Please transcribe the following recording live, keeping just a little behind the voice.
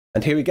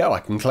And here we go. I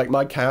can collect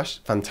my cash.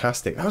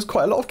 Fantastic. That was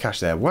quite a lot of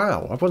cash there.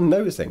 Wow, I wasn't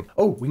noticing.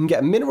 Oh, we can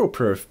get a mineral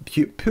purifier.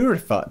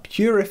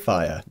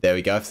 There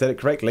we go. I've said it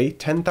correctly.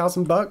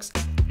 10,000 bucks.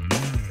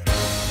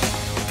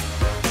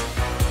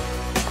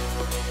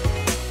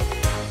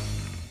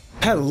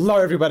 Hello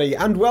everybody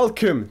and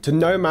welcome to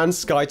No Man's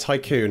Sky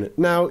Tycoon.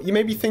 Now, you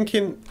may be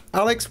thinking,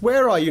 Alex,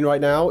 where are you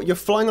right now? You're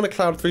flying on a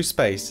cloud through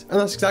space. And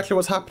that's exactly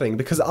what's happening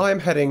because I am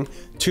heading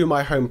to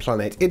my home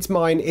planet. It's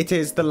mine. It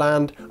is the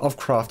land of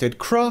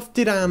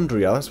Crafted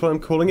Andrea. That's what I'm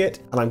calling it.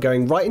 And I'm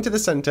going right into the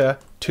center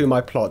to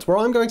my plot where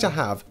I'm going to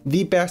have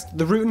the best,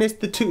 the rootinest,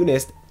 the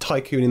tootinest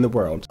tycoon in the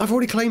world. I've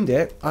already claimed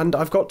it and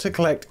I've got to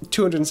collect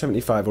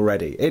 275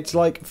 already. It's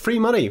like free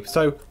money.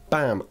 So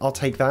bam, I'll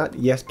take that.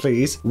 Yes,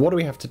 please. What do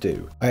we have to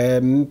do?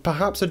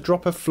 Perhaps a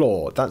drop of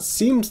floor. That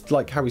seems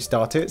like how we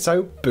start it.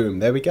 So boom,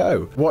 there we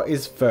go. What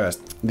is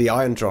first? The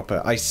iron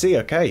dropper. I see.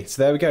 Okay,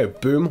 so there we go.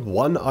 Boom,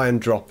 one iron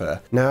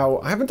dropper. Now,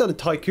 I haven't done a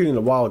tycoon in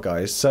a while,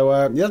 guys.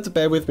 So you have to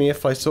bear with me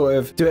if I sort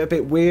of do it a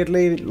bit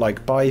weirdly,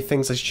 like buy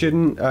things I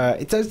shouldn't.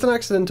 It's an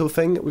accidental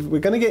thing. We're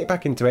going to get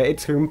back into it.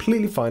 It's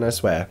completely fine, I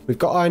swear. We've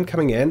got iron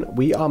coming in.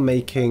 We are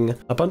making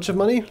a bunch of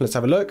money. Let's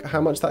have a look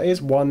how much that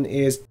is. One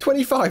is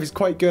 25. Is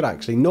quite good,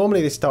 actually.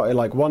 Normally they start at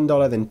like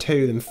 $1, then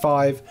 2, then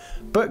 5,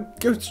 but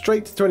go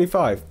straight to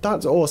 25.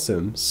 That's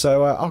awesome.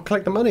 So I'll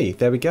collect the money.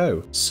 There we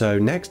go. So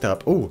next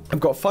up, oh,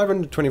 I've got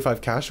 525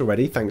 cash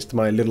already thanks to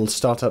my little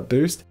startup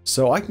boost.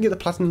 So I can get the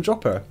platinum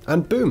dropper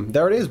and boom,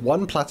 there it is.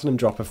 One platinum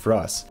dropper for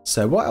us.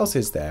 So what else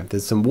is there?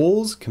 There's some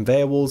walls,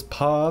 conveyor walls,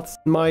 paths.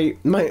 My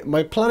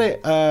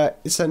planet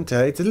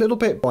center, it's a little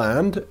bit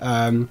bland.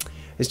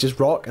 It's just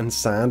rock and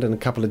sand and a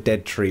couple of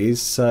dead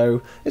trees,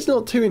 so it's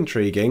not too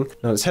intriguing.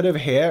 Now let's head over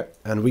here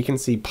and we can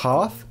see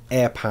path,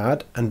 air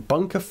pad, and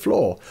bunker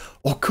floor.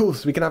 Oh, cool,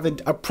 so we can have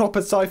a proper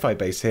sci-fi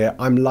base here.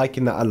 I'm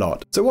liking that a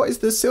lot. So what is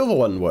the silver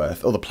one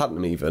worth? Or the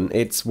platinum even?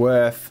 It's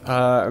worth,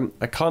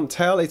 I can't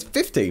tell, it's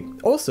 50.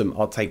 Awesome,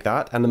 I'll take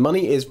that. And the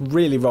money is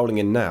really rolling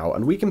in now,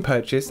 and we can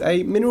purchase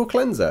a mineral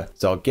cleanser.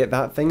 So I'll get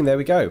that thing, there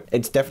we go.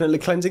 It's definitely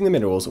cleansing the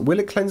minerals. Will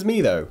it cleanse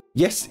me though?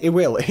 Yes, it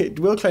will. It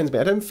will cleanse me.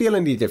 I don't feel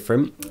any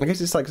different. I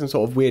guess it's like some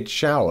sort of weird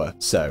shower.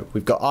 So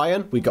we've got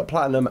iron, we've got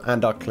platinum,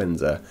 and our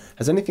cleanser.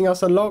 Has anything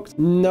else unlocked?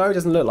 No, it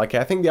doesn't look like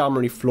it. I think the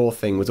armory floor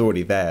thing was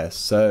already there.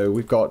 So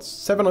we've got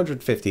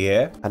 750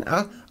 here.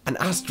 An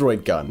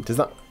asteroid gun. Does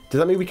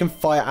that mean we can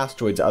fire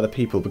asteroids at other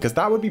people? Because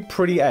that would be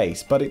pretty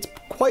ace, but it's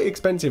quite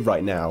expensive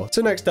right now.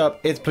 So next up,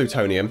 it's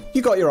plutonium.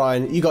 You got your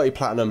iron, you got your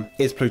platinum,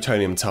 it's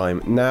plutonium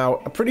time.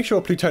 Now, I'm pretty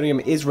sure plutonium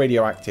is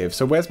radioactive.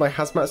 So where's my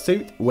hazmat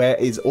suit? Where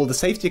is all the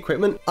safety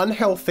equipment?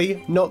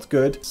 Unhealthy, not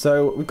good.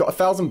 So we've got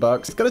 1,000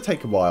 bucks. It's gonna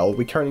take a while.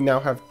 We currently now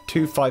have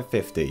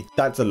 2,550.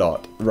 That's a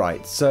lot.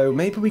 Right, so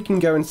maybe we can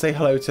go and say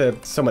hello to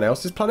someone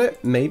else's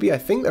planet. Maybe, I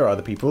think there are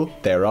other people.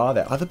 There are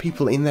other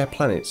people in their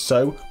planet.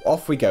 So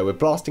off we go. We're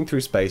blasting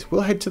through space.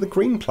 We'll head to the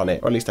green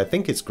planet, or at least I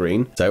think it's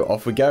green. So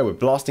off we go. We're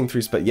blasting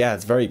through space. Yeah,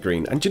 it's very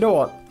green. And you know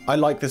what? I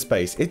like the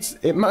space.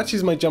 It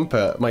matches my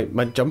jumper,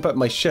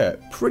 my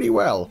shirt pretty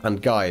well.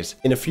 And guys,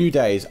 in a few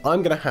days,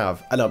 I'm gonna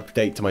have an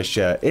update to my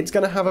shirt. It's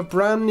gonna have a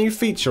brand new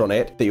feature on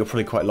it that you'll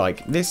probably quite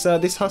like. This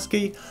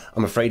husky,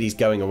 I'm afraid he's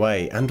going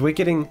away, and we're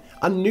getting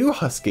a new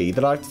husky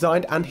that I've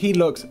designed, and he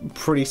looks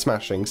pretty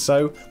smashing.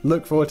 So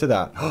look forward to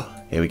that.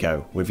 Here we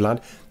go. We've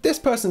landed. This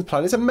person's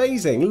planet is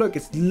amazing. Look,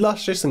 it's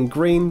luscious and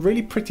green,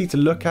 really pretty to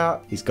look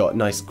at. He's got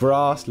nice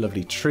grass,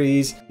 lovely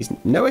trees. He's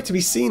nowhere to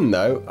be seen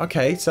though.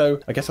 Okay,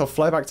 so I guess I'll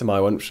fly back to my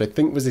one, which I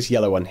think was this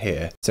yellow one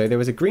here. So there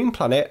was a green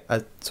planet,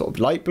 a sort of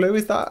light blue,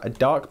 is that? A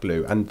dark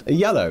blue, and a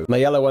yellow. My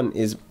yellow one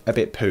is a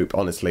bit poop,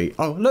 honestly.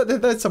 Oh, look,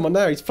 there's someone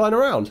there. He's flying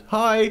around.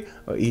 Hi.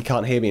 Oh, he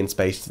can't hear me in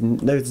space. No,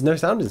 there's no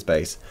sound in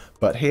space.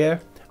 But here,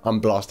 I'm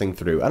blasting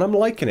through and I'm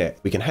liking it.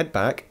 We can head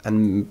back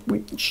and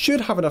we should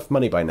have enough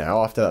money by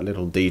now after that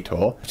little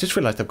detour. I just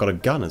realized I've got a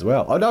gun as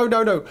well. Oh,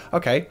 no.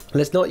 Okay,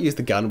 let's not use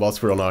the gun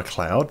whilst we're on our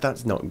cloud.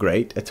 That's not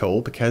great at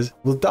all because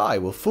we'll die.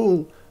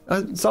 We'll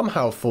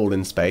somehow fall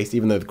in space,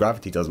 even though the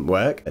gravity doesn't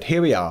work. But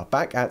here we are,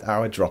 back at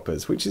our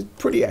droppers, which is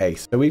pretty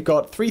ace. So we've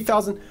got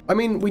 3,000. I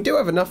mean, we do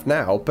have enough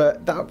now,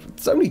 but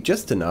that's only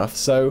just enough.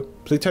 So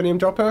plutonium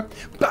dropper,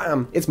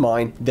 bam, it's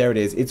mine. There it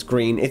is. It's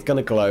green. It's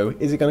gonna glow.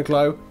 Is it gonna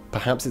glow?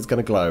 Perhaps it's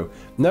gonna glow.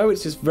 No,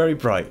 it's just very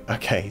bright.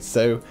 Okay,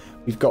 so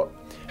we've got,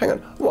 hang on,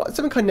 what?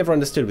 Something I never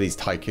understood with these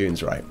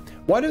tycoons, right?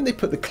 Why don't they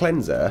put the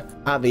cleanser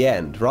at the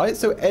end, right?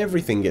 So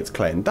everything gets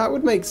cleansed. That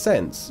would make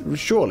sense,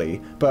 surely.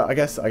 But I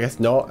guess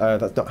not.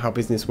 That's not how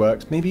business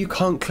works. Maybe you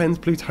can't cleanse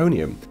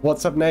plutonium.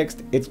 What's up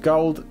next? It's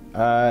gold,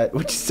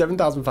 which is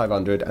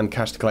 7,500, and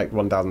cash to collect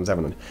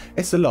 1,700.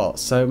 It's a lot,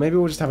 so maybe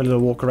we'll just have a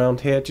little walk around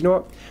here. Do you know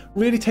what?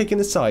 Really taking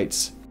the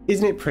sights.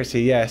 Isn't it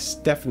pretty? Yes,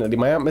 definitely.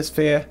 My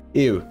atmosphere,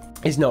 ew.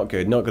 It's not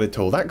good at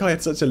all. That guy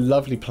had such a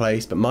lovely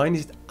place, but mine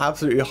is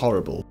absolutely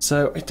horrible.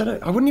 So, I don't know,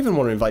 I wouldn't even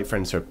want to invite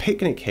friends to a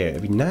picnic here.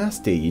 It'd be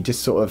nasty. You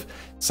just sort of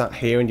sat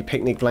here in your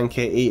picnic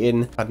blanket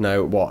eating, I don't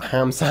know, what,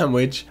 ham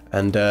sandwich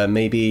and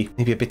maybe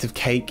a bit of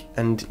cake,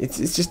 and it's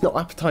just not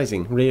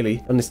appetizing,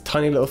 really, on this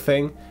tiny little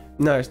thing.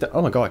 No, it's not.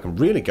 Oh my god, I can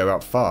really go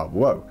out far.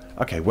 Whoa.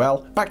 Okay,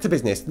 well, back to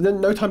business.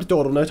 No time to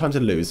dawdle, no time to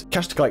lose.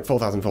 Cash to collect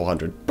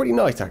 4,400. Pretty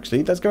nice,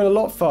 actually. That's going a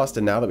lot faster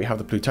now that we have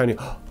the plutonium.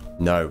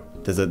 No,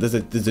 there's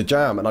a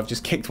jam, and I've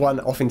just kicked one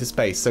off into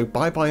space. So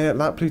bye-bye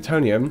that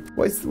plutonium.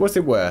 What's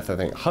it worth? I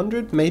think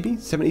 100, maybe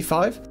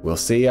 75. We'll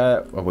see.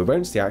 Well, we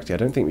won't see. Actually, I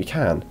don't think we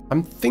can.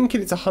 I'm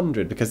thinking it's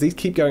 100 because these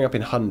keep going up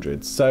in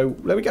hundreds. So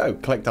there we go.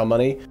 Collect our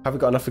money. Have we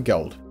got enough for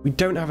gold? We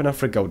don't have enough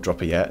for a gold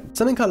dropper yet.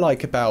 Something I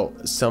like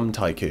about some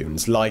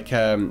tycoons, like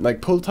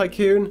Pool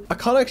Tycoon. I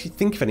can't actually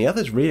think of any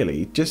others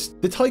really.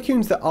 Just the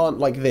tycoons that aren't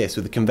like this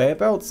with the conveyor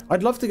belts.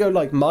 I'd love to go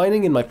like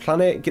mining in my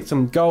planet, get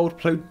some gold,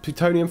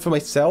 plutonium for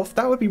myself.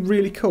 That would be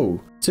really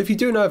cool. So if you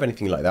do know of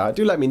anything like that,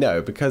 do let me know,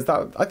 because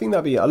I think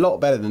that'd be a lot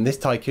better than this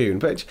Tycoon.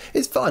 But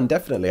it's fun,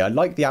 definitely. I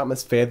like the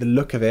atmosphere, the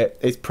look of it.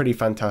 It's pretty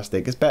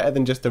fantastic. It's better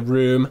than just a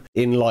room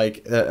in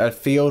like a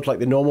field like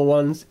the normal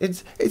ones.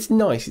 It's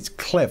nice, it's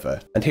clever.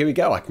 And here we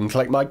go, I can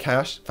collect my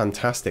cash.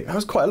 Fantastic. That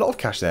was quite a lot of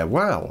cash there.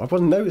 Wow, I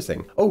wasn't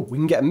noticing. Oh, we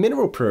can get a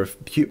mineral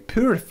purifier.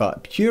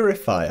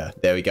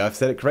 There we go, I've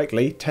said it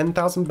correctly.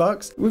 10,000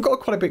 bucks. We've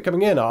got quite a bit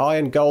coming in.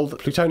 Iron, gold,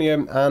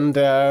 plutonium, and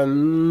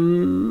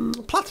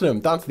platinum.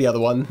 Down to the other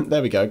one.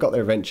 There we go, got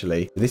there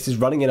eventually. This is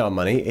running in our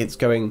money. It's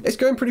going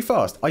pretty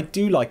fast. I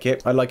do like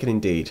it. I like it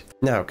indeed.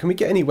 Now, can we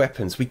get any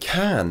weapons? We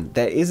can.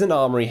 There is an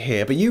armory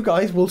here, but you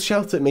guys will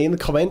shout at me in the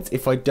comments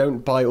if I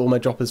don't buy all my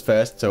droppers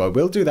first. So I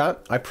will do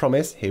that. I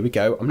promise. Here we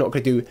go. I'm not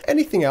going to do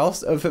anything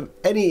else of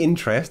any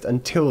interest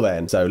until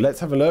then. So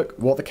let's have a look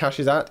what the cash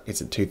is at.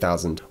 It's at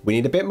 2,000. We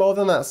need a bit more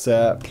than that,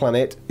 sir.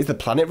 Planet. Is the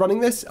planet running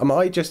this? Am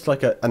I just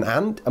like an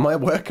ant? Am I a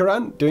worker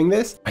ant doing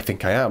this? I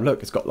think I am.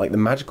 Look, it's got like the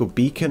magical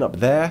beacon up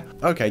there.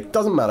 Okay,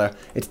 doesn't matter.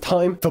 It's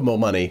time for more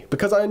money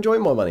because I enjoy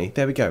more money.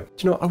 There we go. Do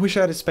you know what? I wish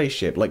I had a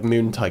spaceship like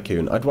Moon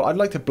Tycoon. I'd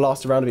like to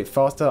blast around a bit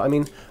faster. I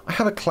mean, I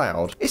have a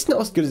cloud. It's not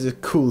as good as a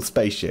cool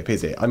spaceship,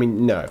 is it? I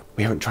mean, no.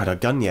 We haven't tried our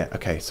gun yet.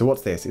 Okay, so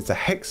what's this? It's a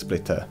hex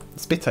splitter.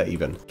 Spitter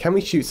even. Can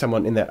we shoot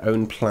someone in their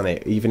own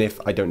planet even if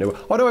I don't know?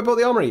 Oh no, I bought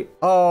the armory.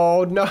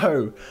 Oh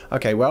no.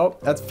 Okay, well,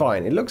 that's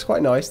fine. It looks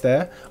quite nice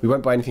there. We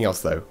won't buy anything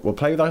else though. We'll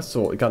play with our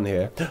gun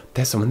here.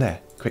 There's someone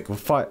there. Quick, we'll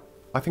fight.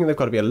 I think they've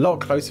got to be a lot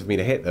closer for me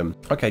to hit them.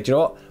 Okay, do you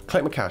know what?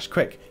 Collect my cash,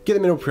 quick. Get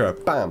the mineral pure.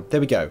 Bam. There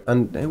we go.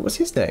 And what's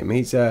his name?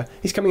 He's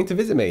coming in to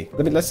visit me.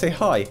 Let's say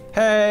hi.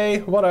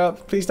 Hey, what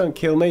up? Please don't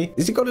kill me.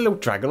 Has he got a little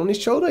dragon on his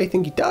shoulder? I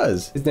think he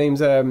does. His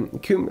name's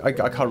Kum. I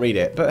can't read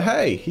it, but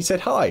hey, he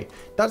said hi.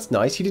 That's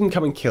nice. He didn't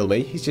come and kill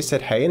me. He's just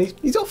said hey, and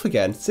he's off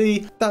again.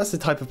 See, that's the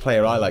type of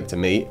player I like to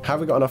meet.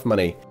 Have we got enough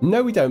money?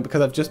 No, we don't,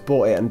 because I've just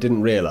bought it and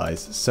didn't realize.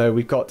 So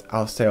we've got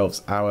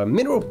ourselves our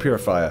mineral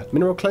purifier,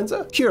 mineral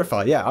cleanser,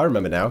 purifier. Yeah, I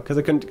remember now because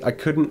I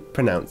couldn't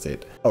pronounce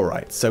it. All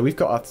right, so we've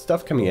got our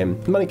stuff coming in,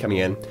 money coming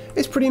in.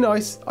 It's pretty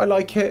nice. I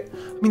like it. I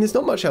mean, there's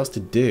not much else to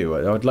do.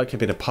 I'd like a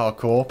bit of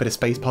parkour, bit of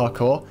space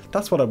parkour.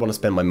 That's what I want to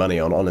spend my money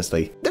on,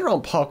 honestly. There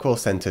aren't parkour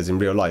centers in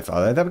real life,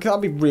 are there?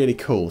 That'd be really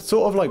cool.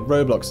 Sort of like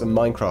Roblox and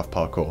Minecraft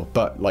parkour,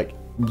 but like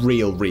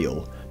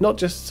real. Not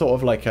just sort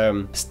of like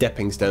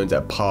stepping stones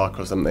at a park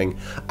or something.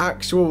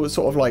 Actual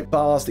sort of like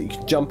bars that you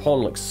can jump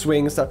on, like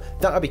swing and stuff.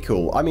 That'd be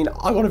cool. I mean,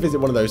 I want to visit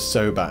one of those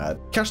so bad.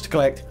 Cash to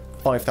collect.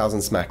 5,000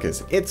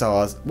 smackers. It's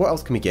ours. What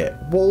else can we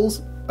get?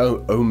 Walls? Oh,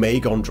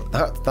 Omegon.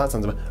 That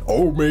sounds about.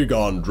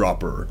 Omegon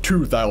dropper.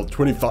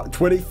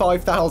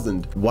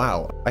 25,000.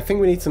 Wow. I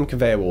think we need some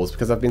conveyor walls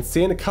because I've been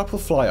seeing a couple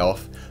fly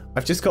off.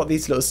 I've just got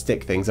these little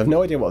stick things. I've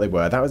no idea what they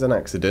were. That was an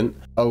accident.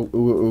 Oh,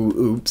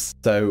 oops.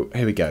 So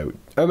here we go.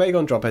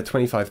 Omegon dropper,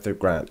 25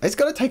 grand. It's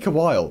going to take a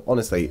while,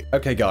 honestly.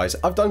 Okay, guys,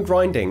 I've done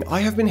grinding. I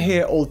have been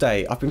here all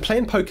day. I've been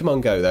playing Pokemon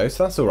Go, though,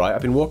 so that's all right.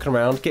 I've been walking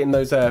around, getting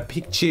those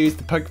Pikachus,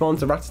 the Pokemons,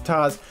 the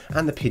Rattatas,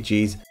 and the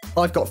Pidgeys.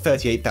 I've got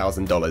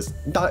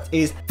 $38,000. That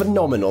is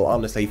phenomenal,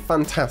 honestly.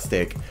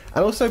 Fantastic.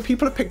 And also,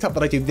 people have picked up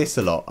that I do this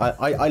a lot.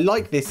 I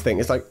like this thing.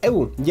 It's like,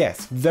 oh,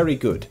 yes, very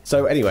good.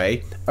 So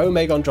anyway,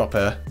 Omegon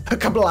dropper. A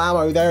couple of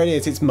ammo. There it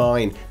is. It's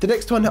mine. The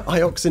next one,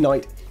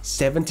 Ioxinite.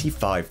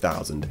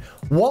 75,000.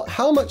 What?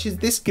 How much is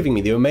this giving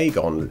me? The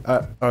Omegon?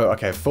 Oh,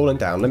 okay. I've fallen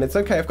down. It's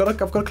okay. I've got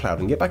a cloud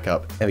and get back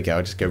up. There we go.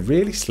 I'll just go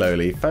really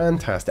slowly.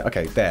 Fantastic.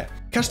 Okay, there.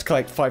 Cash to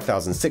collect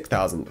 5,000,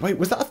 6,000. Wait,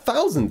 was that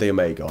 1,000? The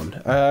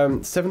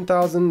Omegon?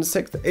 7,000,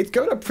 6,000. It's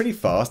going up pretty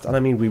fast, and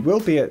I mean we will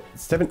be at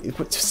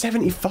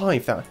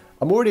 75,000.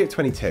 I'm already at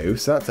 22,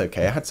 so that's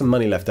okay. I had some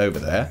money left over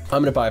there.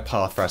 I'm gonna buy a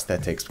path for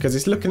aesthetics because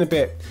it's looking a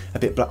bit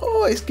black.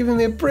 Oh, it's giving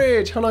me a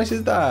bridge. How nice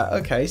is that?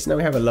 Okay, so now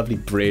we have a lovely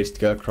bridge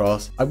to go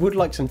across. I would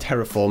like some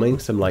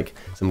terraforming,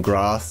 some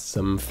grass,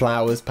 some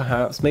flowers,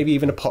 perhaps, maybe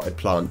even a potted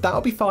plant.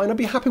 That'll be fine. I'll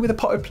be happy with a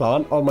potted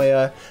plant on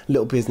my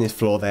little business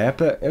floor there.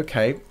 But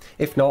okay,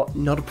 if not,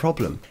 not a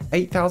problem.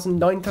 8,000,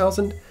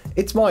 9,000.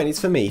 It's mine, it's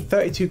for me,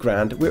 32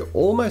 grand. We're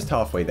almost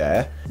halfway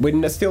there.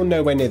 We're still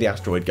nowhere near the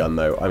asteroid gun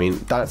though. I mean,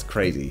 that's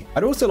crazy.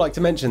 I'd also like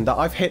to mention that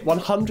I've hit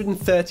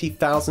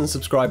 130,000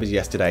 subscribers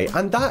yesterday,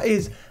 and that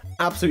is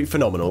absolutely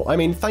phenomenal. I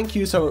mean, thank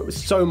you so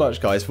much,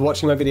 guys, for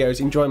watching my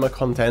videos, enjoying my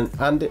content,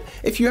 and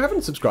if you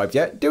haven't subscribed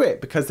yet, do it,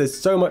 because there's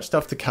so much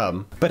stuff to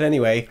come. But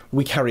anyway,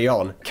 we carry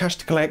on. Cash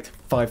to collect,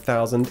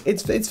 5,000.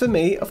 It's for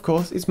me, of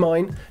course. It's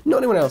mine. Not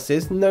anyone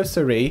else's. No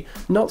siree.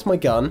 Not my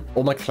gun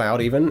or my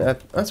cloud even.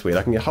 That's weird.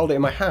 I can hold it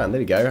in my hand.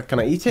 There we go. Can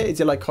I eat it? Is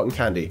it like cotton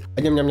candy?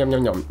 Yum, yum, yum,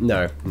 yum, yum.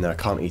 No, I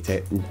can't eat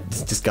it.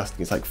 It's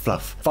disgusting. It's like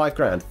fluff. 5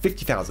 grand.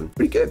 50,000.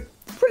 Pretty good.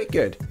 Pretty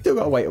good. Still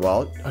gotta wait a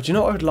while. Oh, do you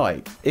know what I would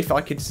like? If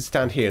I could just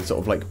stand here and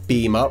sort of like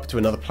beam up to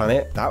another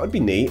planet, that would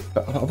be neat.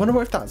 But I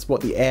wonder if that's what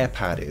the air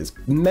pad is.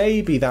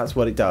 Maybe that's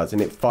what it does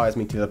and it fires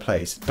me to the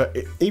place. But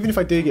even if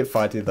I do get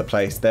fired to the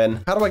place,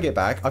 then how do I get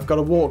back? I've got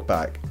to walk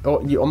back. Or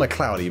on my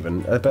cloud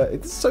even. But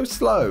it's so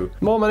slow.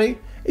 More money.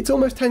 It's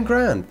almost 10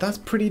 grand. That's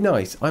pretty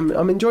nice.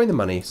 I'm enjoying the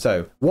money.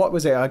 So what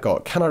was it I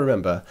got? Can I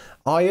remember?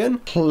 Iron,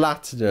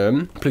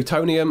 platinum,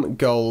 plutonium,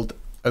 gold,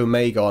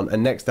 Omegon,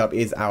 and next up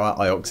is our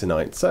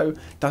Ioxinite. So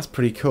that's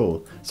pretty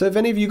cool. So if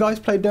any of you guys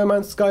played No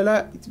Man's Sky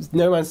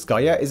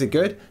yet, is it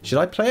good? Should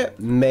I play it?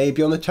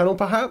 Maybe on the channel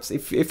perhaps?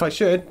 If I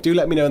should, do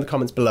let me know in the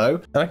comments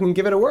below and I can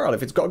give it a whirl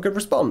if it's got a good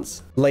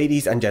response.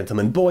 Ladies and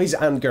gentlemen, boys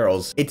and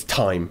girls, it's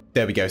time.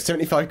 There we go,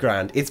 75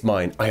 grand, it's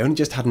mine. I only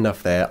just had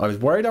enough there. I was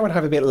worried I would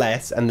have a bit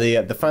less and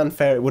the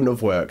fanfare, it wouldn't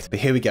have worked. But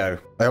here we go,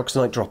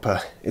 Ioxinite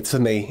dropper. It's for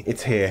me,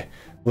 it's here.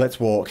 Let's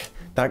walk.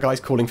 That guy's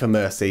calling for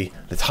mercy.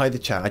 Let's hide the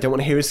chat. I don't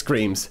want to hear his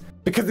screams.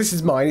 Because this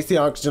is mine. It's the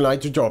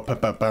Ioxinite drop.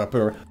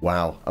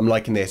 Wow, I'm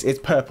liking this. It's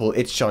purple.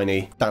 It's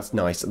shiny. That's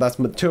nice. That's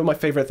two of my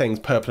favorite things,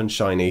 purple and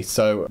shiny.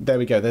 So there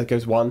we go. There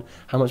goes one.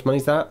 How much money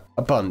is that?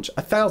 A bunch.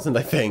 1,000,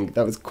 I think.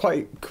 That was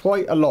quite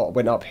a lot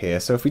went up here.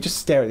 So if we just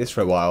stare at this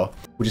for a while,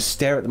 we'll just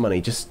stare at the money.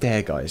 Just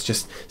stare, guys.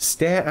 Just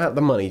stare at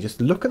the money.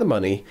 Just look at the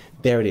money.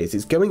 There it is.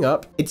 It's going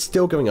up. It's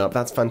still going up.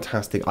 That's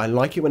fantastic. I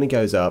like it when it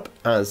goes up,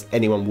 as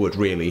anyone would,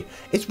 really.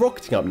 It's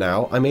rocketing up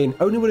now. I mean,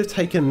 only would have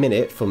taken a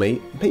minute for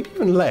me, maybe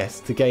even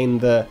less, to gain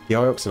the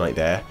Ioxinite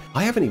there.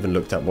 I haven't even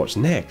looked at what's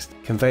next.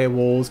 Conveyor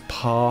walls,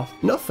 path,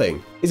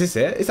 nothing. Is this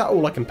it? Is that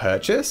all I can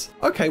purchase?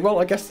 Okay, well,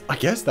 I guess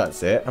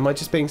that's it. Am I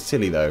just being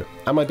silly though?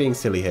 Am I being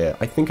silly here?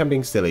 I think I'm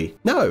being silly.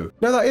 No,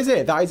 that is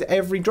it. That is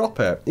every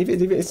dropper.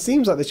 It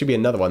seems like there should be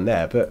another one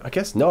there, but I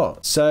guess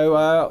not.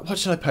 So what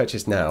should I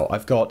purchase now?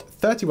 I've got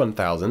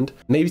 31,000,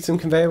 maybe some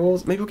conveyor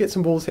walls. Maybe we'll get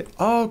some walls here.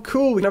 Oh,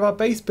 cool. We can have our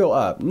base built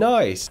up.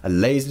 Nice. A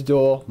laser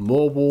door,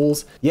 more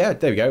walls. Yeah,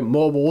 there we go.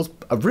 More walls,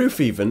 a roof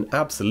even.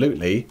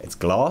 Absolutely. It's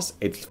glass.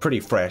 It's pretty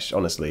fresh,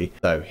 honestly.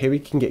 So here we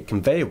can get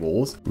conveyor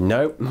walls.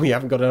 Nope, we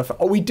haven't got enough.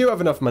 Oh, we do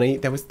have enough money.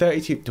 There was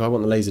 32. Do I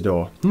want the laser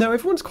door? No,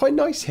 everyone's quite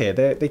nice here.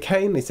 They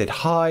came, they said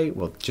hi.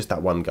 Well, just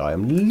that one guy.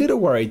 I'm a little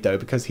worried though,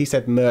 because he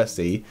said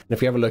mercy. And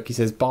if you have a look, he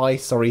says bye,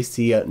 sorry,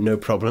 see ya, no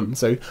problem.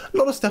 So a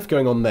lot of stuff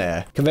going on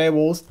there. Conveyor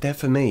walls, they're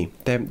for me.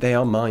 They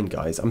are mine,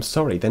 guys. I'm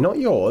sorry. They're not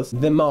yours.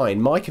 They're mine.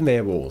 My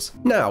conveyor walls.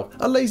 Now,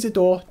 a laser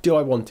door. Do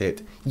I want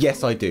it?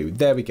 Yes, I do.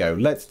 There we go.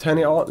 Let's turn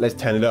it on. Let's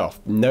turn it off.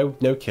 No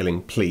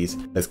killing, please.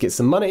 Let's get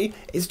some money.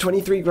 It's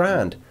 23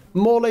 grand.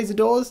 More laser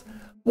doors?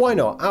 Why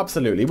not?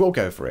 Absolutely, we'll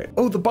go for it.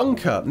 Oh, the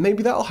bunker.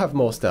 Maybe that'll have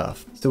more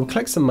stuff. So we'll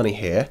collect some money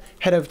here,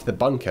 head over to the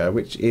bunker,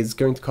 which is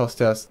going to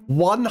cost us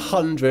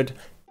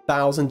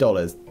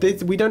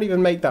 $100,000. We don't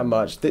even make that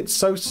much. It's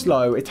so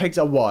slow. It takes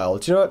a while.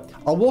 Do you know what?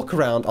 I'll walk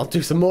around. I'll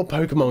do some more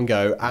Pokemon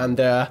Go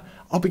and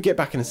I'll get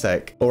back in a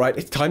sec. All right,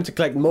 it's time to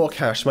collect more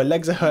cash. My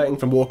legs are hurting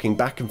from walking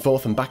back and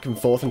forth and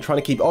trying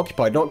to keep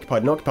occupied and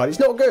occupied and occupied. It's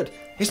not good.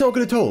 It's not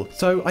good at all.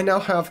 So I now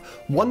have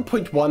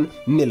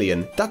 1.1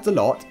 million. That's a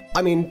lot.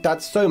 I mean,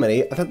 that's so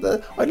many.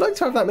 I'd like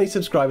to have that many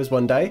subscribers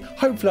one day.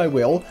 Hopefully I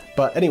will.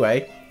 But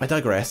anyway, I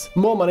digress.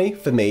 More money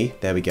for me.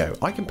 There we go.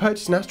 I can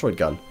purchase an asteroid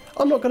gun.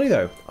 I'm not going to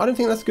though. I don't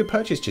think that's a good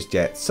purchase just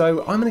yet.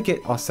 So I'm going to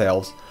get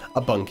ourselves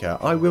a bunker.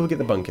 I will get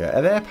the bunker.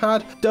 An air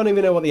pad? Don't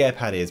even know what the air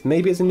pad is.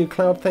 Maybe it's a new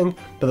cloud thing,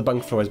 but the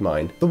bunker floor is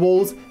mine. The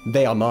walls,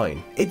 they are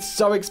mine. It's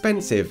so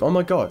expensive. Oh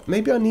my god.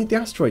 Maybe I need the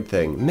asteroid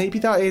thing. Maybe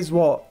that is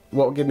what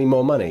will give me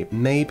more money.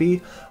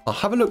 Maybe. I'll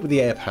have a look with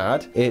the air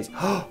pad. It's...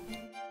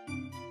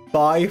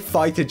 buy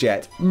fighter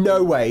jet.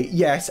 No way.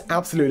 Yes,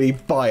 absolutely.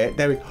 Buy it.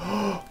 There we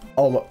go.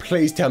 Oh,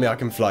 please tell me I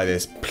can fly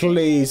this.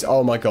 Please.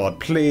 Oh my god.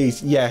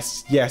 Please.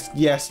 Yes.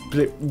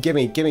 Give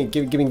me.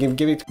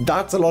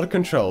 That's a lot of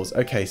controls.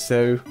 Okay,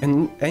 so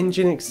an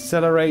engine,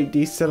 accelerate,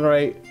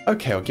 decelerate.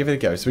 Okay, I'll give it a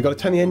go. So we got to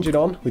turn the engine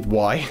on with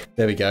Y.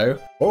 There we go.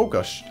 Oh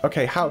gosh.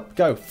 Okay, how?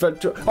 Go.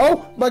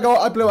 Oh my god,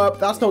 I blew up.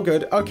 That's not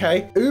good.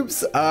 Okay.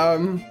 Oops.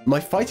 My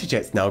fighter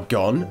jet's now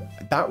gone.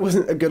 That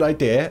wasn't a good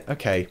idea.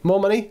 Okay, more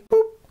money.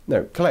 Boop.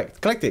 No,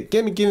 collect it.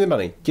 Give me the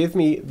money. Give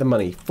me the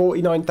money.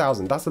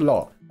 49,000. That's a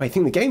lot. I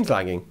think the game's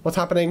lagging. What's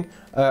happening?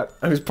 It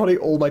was probably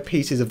all my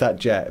pieces of that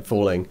jet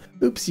falling.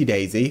 Oopsie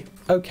daisy.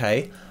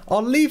 Okay,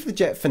 I'll leave the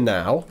jet for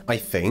now, I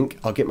think.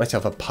 I'll get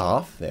myself a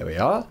path. There we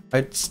are.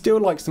 I'd still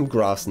like some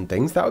grass and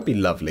things. That would be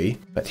lovely.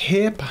 But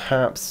here,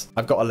 perhaps,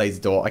 I've got a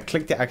laser door. I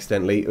clicked it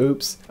accidentally.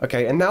 Oops.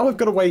 Okay, and now I've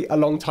got to wait a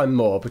long time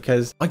more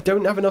because I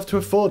don't have enough to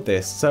afford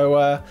this.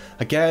 So,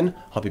 again,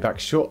 I'll be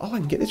back short. Oh, I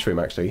can get this room,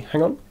 actually.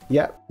 Hang on.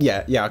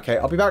 Yeah, okay.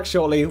 I'll be back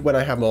shortly when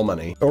I have more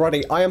money.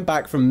 Alrighty, I am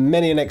back from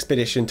many an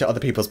expedition to other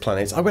people's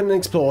planets. I went and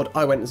explored,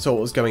 I went and saw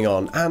what was going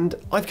on, and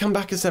I've come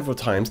back several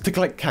times to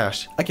collect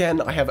cash. Again,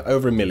 I have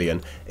over 1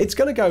 million. It's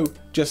gonna go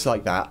just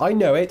like that. I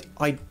know it.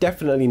 I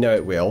definitely know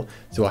it will.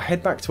 So I'll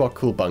head back to our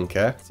cool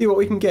bunker, see what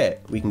we can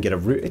get. We can get a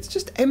roof. It's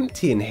just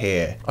empty in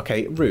here.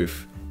 Okay,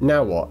 roof.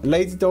 Now what?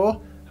 Laser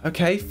door?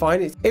 Okay,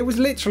 fine. It was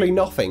literally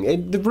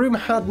nothing. The room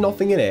had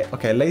nothing in it.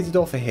 Okay, laser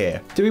door for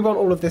here. Do we want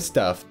all of this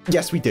stuff?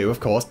 Yes, we do,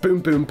 of course. Boom,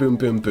 boom, boom,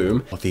 boom,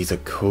 boom. Oh, these are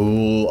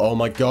cool. Oh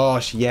my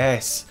gosh,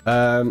 yes.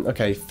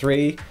 Okay,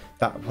 3.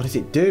 What does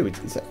it do?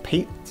 Does it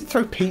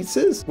throw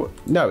pizzas? What?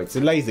 No, it's a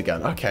laser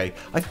gun. Okay,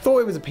 I thought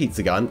it was a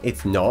pizza gun.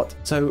 It's not.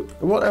 So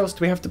what else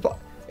do we have to buy?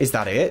 Is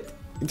that it?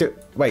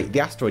 Wait, the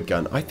asteroid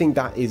gun. I think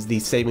that is the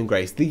saving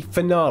grace, the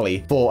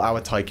finale for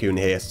our Tycoon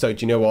here. So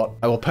do you know what?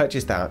 I will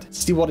purchase that,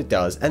 see what it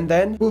does, and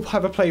then we'll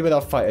have a play with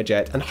our fighter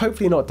jet and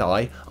hopefully not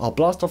die. I'll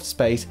blast off to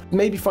space,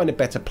 maybe find a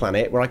better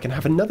planet where I can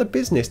have another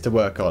business to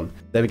work on.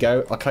 There we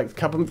go. I'll collect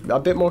a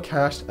bit more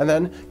cash and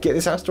then get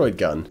this asteroid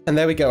gun. And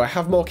there we go. I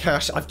have more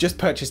cash. I've just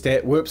purchased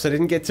it. Whoops, I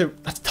didn't get to...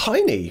 That's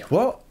tiny.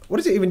 What? What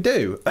does it even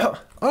do?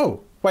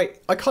 Oh. Wait,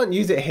 I can't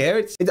use it here.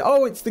 It's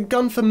the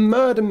gun for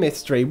murder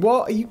mystery.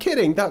 What? Are you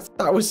kidding? That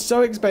was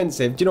so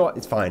expensive. Do you know what?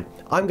 It's fine.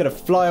 I'm going to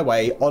fly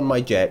away on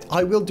my jet.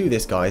 I will do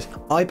this, guys.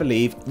 I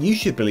believe. You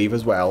should believe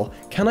as well.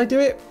 Can I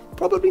do it?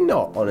 Probably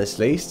not,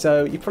 honestly.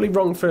 So you're probably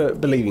wrong for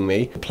believing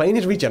me. The plane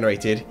is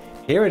regenerated.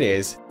 Here it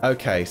is.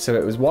 Okay, so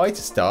it was Y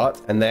to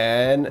start. And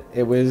then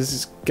it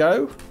was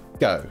go.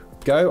 Go.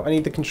 I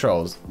need the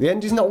controls. The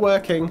engine's not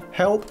working.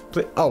 Help.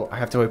 Oh, I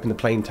have to open the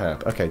plane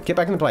tab. Okay, get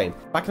back in the plane.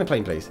 Back in the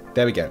plane, please.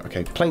 There we go.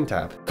 Okay, plane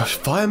tab. Gosh,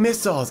 fire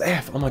missiles.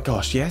 F. Oh my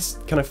gosh, yes.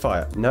 Can I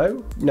fire?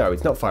 No,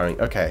 it's not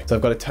firing. Okay, so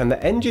I've got to turn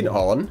the engine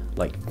on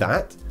like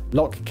that.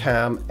 Lock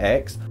cam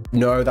X.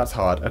 No, that's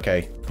hard.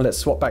 Okay, let's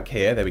swap back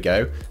here. There we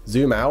go.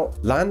 Zoom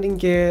out. Landing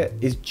gear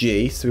is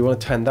G, so we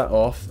want to turn that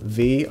off.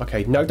 V.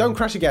 Okay, no, don't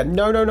crash again.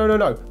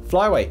 No.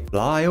 Fly away.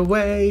 Fly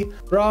away.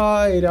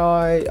 Bright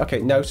eye. Okay,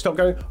 no, stop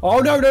going. Oh,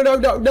 no.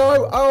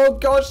 Oh,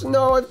 gosh,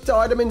 no, I've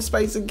died. I'm in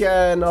space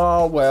again.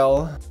 Oh,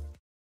 well.